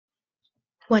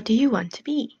What do you want to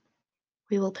be?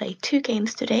 We will play 2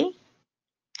 games today,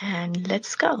 and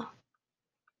let's go.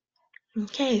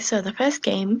 Okay, so the first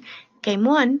game, game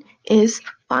 1, is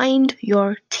Find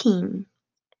Your Team.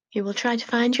 You will try to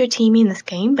find your team in this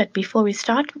game, but before we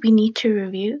start, we need to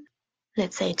review.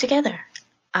 Let's say it together.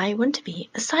 I want to be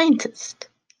a scientist.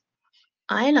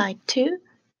 I like to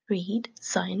read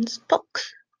science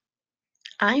books.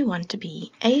 I want to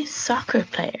be a soccer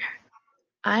player.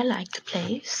 I like to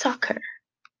play soccer.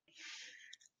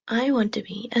 I want to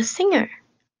be a singer.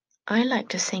 I like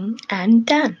to sing and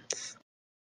dance.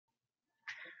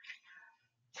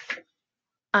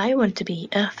 I want to be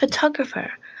a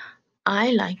photographer.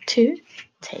 I like to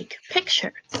take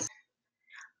pictures.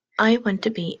 I want to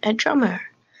be a drummer.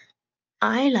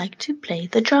 I like to play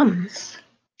the drums.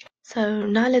 So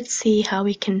now let's see how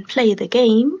we can play the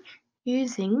game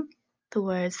using the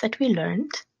words that we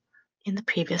learned in the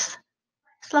previous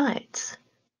slides.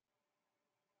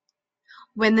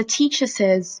 When the teacher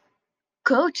says,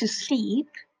 "Go to sleep,"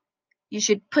 you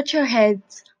should put your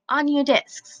heads on your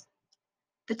desks.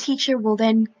 The teacher will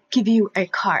then give you a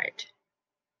card.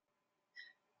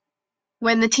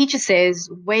 When the teacher says,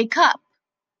 "Wake up,"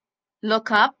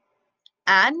 look up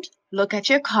and look at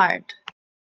your card.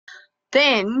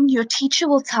 Then your teacher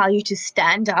will tell you to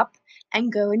stand up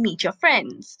and go and meet your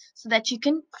friends so that you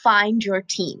can find your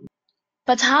team.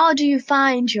 But how do you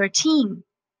find your team?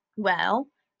 Well,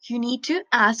 you need to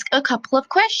ask a couple of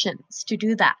questions to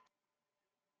do that.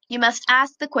 You must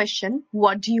ask the question,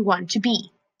 what do you want to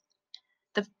be?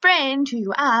 The friend who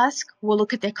you ask will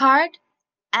look at their card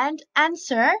and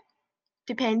answer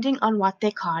depending on what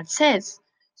their card says.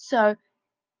 So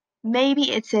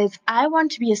maybe it says, "I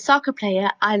want to be a soccer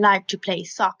player. I like to play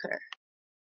soccer."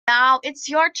 Now it's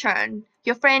your turn.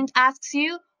 Your friend asks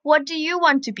you, "What do you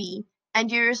want to be?"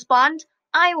 And you respond,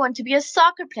 "I want to be a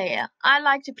soccer player. I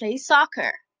like to play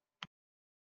soccer."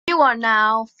 You are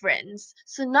now friends.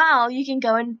 So now you can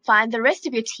go and find the rest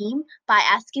of your team by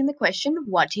asking the question,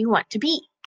 what do you want to be?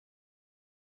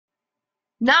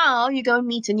 Now you go and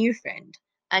meet a new friend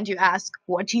and you ask,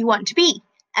 what do you want to be?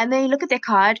 And they look at their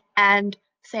card and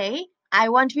say, "I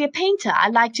want to be a painter. I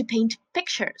like to paint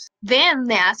pictures." Then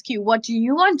they ask you, what do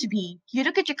you want to be? You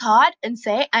look at your card and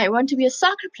say, "I want to be a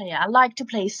soccer player. I like to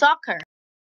play soccer."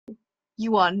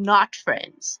 You are not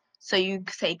friends. So you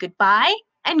say goodbye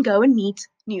and go and meet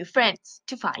new friends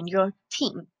to find your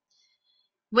team.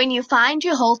 When you find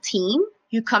your whole team,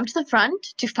 you come to the front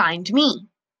to find me.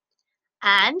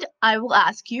 And I will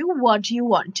ask you, what do you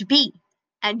want to be?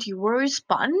 And you will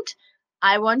respond,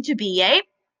 "I want to be a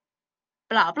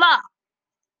blah blah."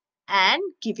 And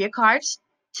give your cards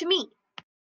to me.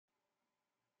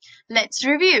 Let's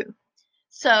review.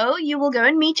 So you will go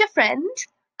and meet your friend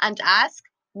and ask,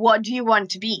 what do you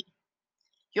want to be?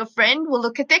 Your friend will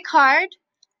look at their card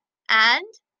and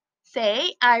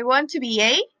say, "I want to be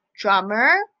a drummer,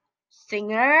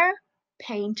 singer,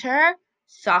 painter,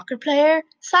 soccer player,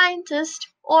 scientist,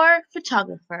 or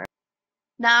photographer."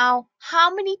 Now,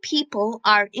 how many people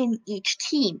are in each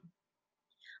team?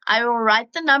 I will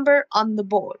write the number on the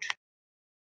board.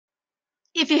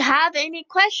 If you have any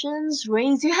questions,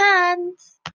 raise your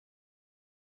hands.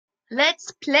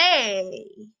 Let's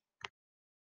play.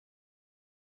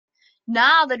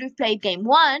 Now that we've played game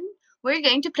 1, we're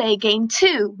going to play game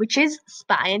 2, which is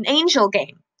Spy and Angel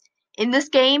game. In this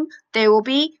game, there will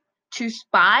be 2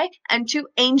 spy and 2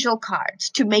 angel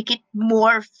cards to make it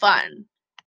more fun.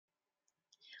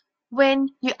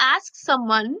 When you ask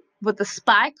someone with a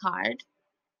spy card,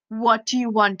 what do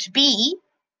you want to be?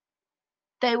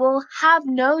 They will have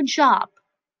no job,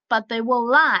 but they will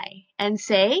lie and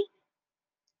say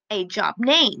a job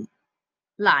name,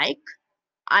 like,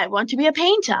 "I want to be a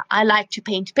painter. I like to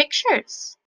paint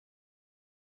pictures."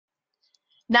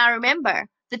 Now remember,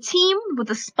 the team with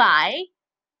a spy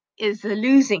is the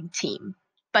losing team,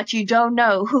 but you don't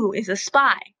know who is a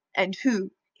spy and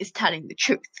who is telling the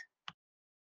truth.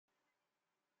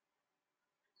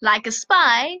 Like a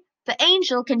spy, the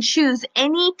angel can choose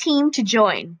any team to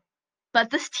join, but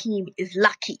this team is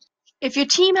lucky. If your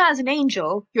team has an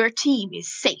angel, your team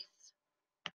is safe.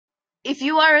 If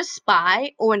you are a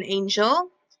spy or an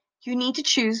angel, you need to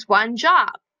choose one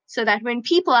job so that when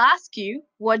people ask you,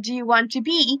 what do you want to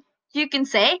be? You can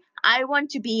say, "I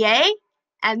want to be a,"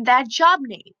 and that job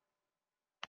name.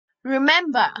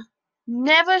 Remember,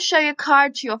 never show your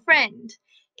card to your friend.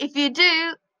 If you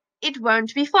do, it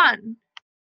won't be fun.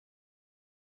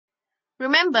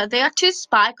 Remember, there are 2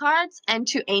 spy cards and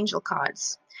 2 angel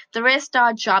cards. The rest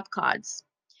are job cards.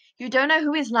 You don't know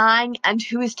who is lying and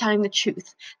who is telling the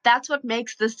truth. That's what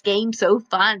makes this game so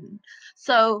fun.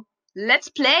 So, let's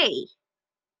play.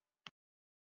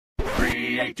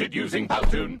 created using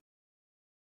Powtoon.